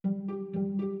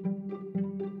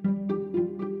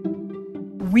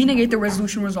We negate the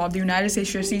resolution resolved. The United States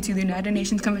should accede to the United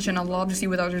Nations Convention on the Law of the Sea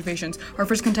without reservations. Our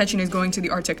first contention is going to the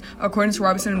Arctic. According to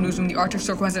Robinson and Newsroom, the Arctic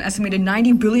Circle has an estimated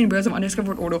 90 billion barrels of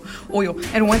undiscovered oil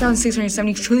and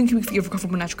 1,670 trillion cubic feet of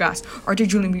recoverable natural gas. Arctic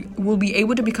drilling will be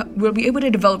able to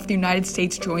develop if the United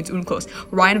States joins UNCLOS.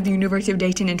 Ryan of the University of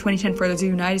Dayton in 2010 further, the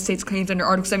United States claims under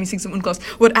Article 76 of UNCLOS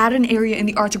would add an area in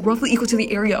the Arctic roughly equal to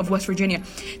the area of West Virginia.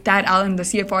 Thad Allen, the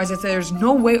CFR, says that there's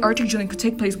no way Arctic drilling could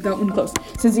take place without UNCLOS.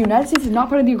 Since the United States is not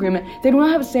part of the agreement, they do not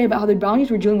have a say about how the boundaries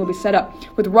for drilling will be set up.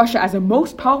 With Russia as the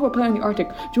most powerful player in the Arctic,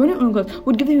 joining UNCLOS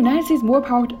would give the United States more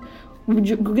power to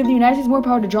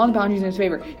draw the boundaries in its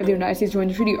favor. If the United States joined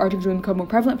the treaty, Arctic drilling would become more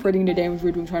prevalent, furthering the damage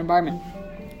we're doing to our environment.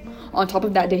 On top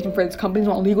of that, Dayton further, companies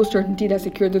want legal certainty that's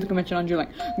secured through the Convention on Drilling.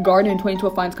 Gardner in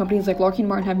 2012 finds companies like Lockheed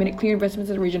Martin have made clear investments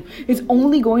in the region is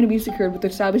only going to be secured with the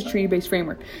established treaty-based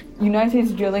framework. United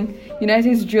States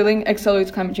drilling accelerates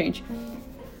climate change.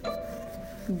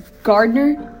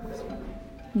 Gardner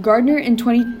in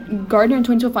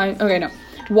 2012 finds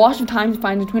Washington Times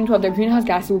finds in 2012 that greenhouse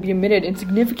gases will be emitted in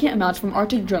significant amounts from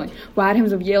Arctic drilling, while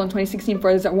Adams of Yale in 2016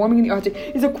 furthers that warming in the Arctic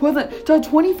is equivalent to a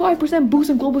 25% boost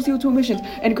in global CO2 emissions,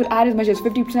 and it could add as much as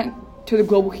 50% to the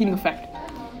global heating effect.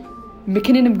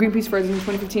 McKinnon and Greenpeace furthers in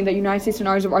 2015 that United States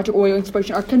scenarios of Arctic oil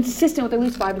exploration are consistent with at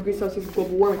least 5 degrees Celsius of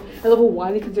global warming, a level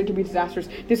widely considered to be disastrous.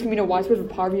 This can mean a widespread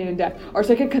poverty and death. Our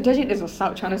second contention is the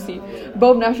South China Sea.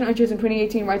 Both National Interest in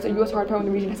 2018 writes that U.S. hard power in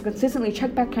the region has consistently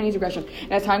checked back Chinese aggression,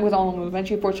 and as time goes on will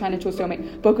eventually force China to a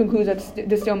stalemate. Both concludes that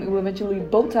this stalemate will eventually lead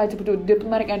both sides to put a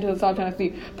diplomatic end to the South China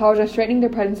Sea. Powers are strengthening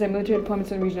their presence and military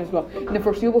deployments in the region as well. In the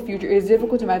foreseeable future, it is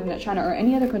difficult to imagine that China or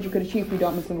any other country could achieve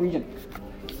predominance in the region.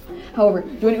 However,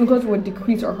 joining UNCLOS would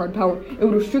decrease our hard power. It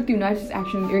would restrict the United States'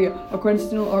 action in the area. According to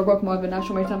Stinel Arbrock of the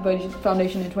National Maritime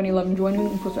Foundation in 2011, joining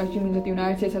UNCLOS actually means that the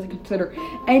United States has to consider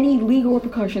any legal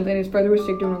repercussions and is further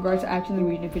restricted in regards to action in the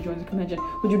region if it joins the convention,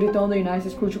 which would dethrone the United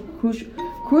States'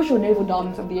 crucial naval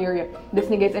dominance of the area. This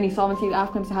negates any sovereignty the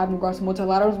Africans have in regards to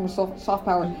multilateralism or soft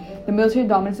power. The military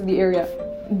dominance of the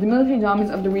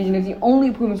region is the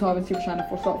only proven sovereignty for China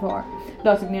for soft power.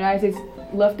 Thus, if the United States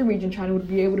left the region, China would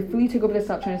be able to freely take over the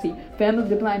South China Sea. Family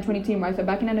diplomat in 2010 writes that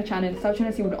backing into China and the South China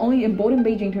Sea would only embolden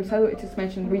Beijing to accelerate its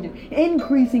expansion in the region,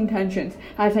 increasing tensions.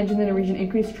 As tensions in the region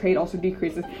increase, trade also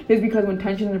decreases. This is because when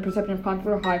tensions and the perception of conflict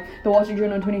are high, the Wall Street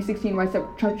Journal in 2016 writes that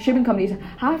shipping companies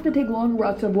have to take longer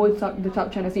routes to avoid the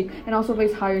South China Sea and also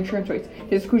face higher insurance rates.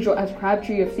 This is crucial as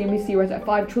Crabtree of CNBC writes that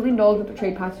 $5 trillion worth of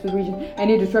trade passes through the region.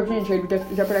 Any disruption in trade would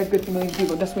jeopardize goods for millions of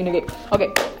people. Thus we negate. Okay,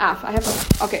 Af.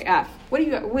 What do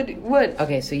you got? What?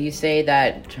 Okay, so you say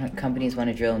that companies want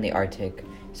to drill in the Arctic.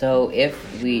 So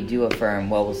if we do affirm,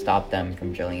 what will stop them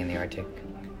from drilling in the Arctic?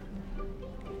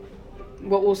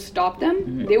 What will stop them?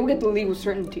 Mm-hmm. They will get the legal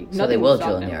certainty. So they will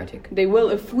drill in the Arctic. They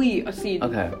will if we accede.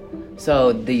 Okay.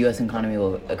 So the U.S. economy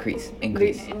will increase.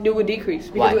 It will decrease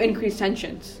because it will increase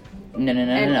tensions. No.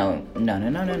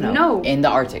 No. In the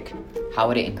Arctic, how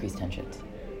would it increase tensions?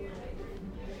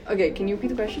 Okay, can you repeat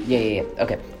the question? Yeah.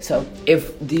 Okay. So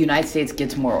if the United States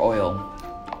gets more oil,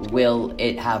 will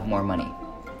it have more money?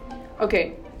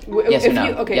 Okay. Yes or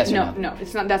no? No.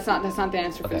 It's not. That's not the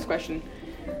answer for this question.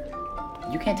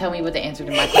 You can't tell me what the answer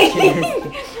to my question is.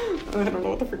 I don't know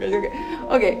what the frick is.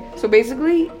 Okay. So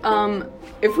basically,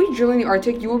 if we drill in the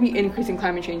Arctic, you will be increasing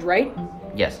climate change, right?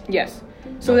 Yes.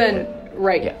 So then,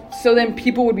 right. Yeah. So then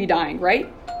people would be dying, right?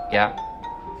 Yeah.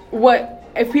 What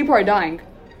if people are dying?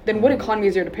 Then what economy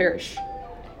is there to perish?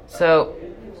 So,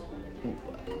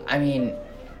 I mean,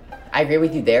 I agree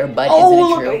with you there, but isn't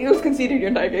it true? You was conceded your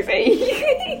entire case.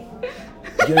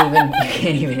 You can't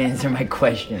even answer my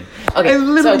question. Okay,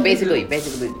 so basically,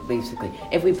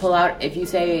 if you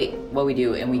say what we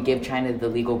do and we give China the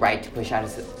legal right to push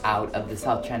us out of the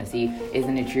South China Sea,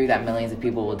 isn't it true that millions of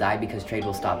people will die because trade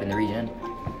will stop in the region?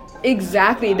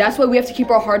 Exactly. That's why we have to keep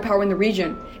our hard power in the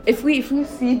regionon. If we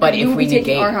see, but if we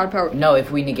negate our hard power. No,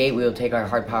 if we negate, we will take our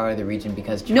hard power out of the region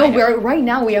because China. No, right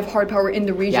now we have hard power in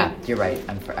the region. Yeah, you're right.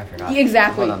 I forgot.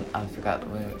 Exactly. Hold on, I forgot.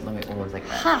 Let me. What was like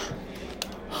that?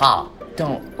 Ha.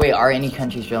 Don't wait. Are any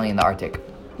countries drilling in the Arctic?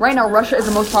 Right now, Russia is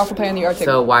the most powerful player in the Arctic.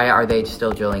 So why are they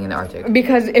still drilling in the Arctic?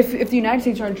 Because if the United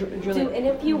States aren't drilling, and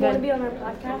if you want to be on our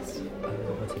podcast,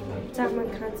 talk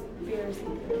about conspiracy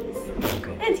theories.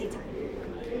 Okay. And tea time.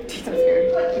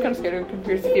 I'm kind of scared of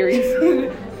conspiracy theories.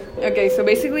 Okay, so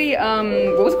basically,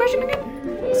 what was the question again?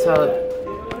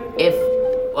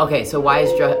 So why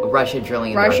is Russia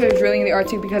drilling in the Arctic? Russia is drilling in the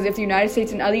Arctic because if the United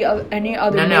States and any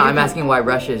other... No, I'm asking why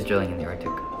Russia is drilling in the Arctic.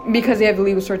 Because they have the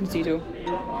legal certainty to.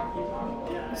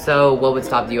 So what would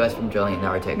stop the U.S. from drilling in the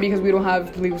Arctic? Because we don't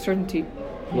have the legal certainty.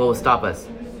 What will stop us?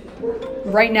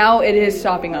 Right now, it is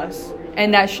stopping us.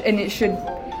 And it should...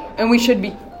 and we should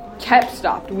be kept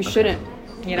stopped. We shouldn't,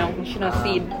 we shouldn't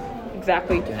cede.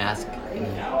 Exactly. Do you want to ask?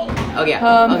 Oh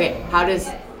yeah. Okay.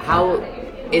 How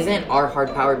isn't our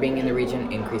hard power being in the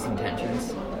region increasing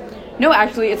tensions? No,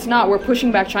 actually, it's not. We're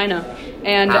pushing back China,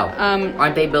 and How?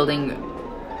 Aren't they building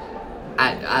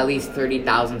at least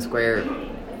 30,000 square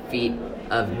feet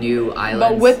of new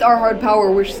islands? But with our hard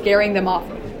power, we're scaring them off.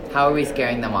 How are we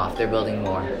scaring them off? They're building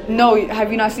more. No,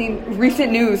 have you not seen?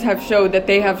 Recent news have showed that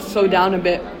they have slowed down a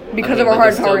bit because of our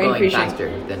hard power increasing. Faster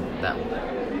than them.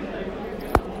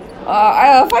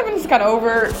 5 minutes is kind of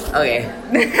over. Okay,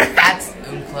 that's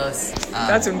UNCLOS.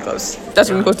 That's UNCLOS. That's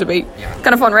UNCLOS debate. Yeah.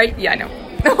 Kind of fun, right? Yeah, I know.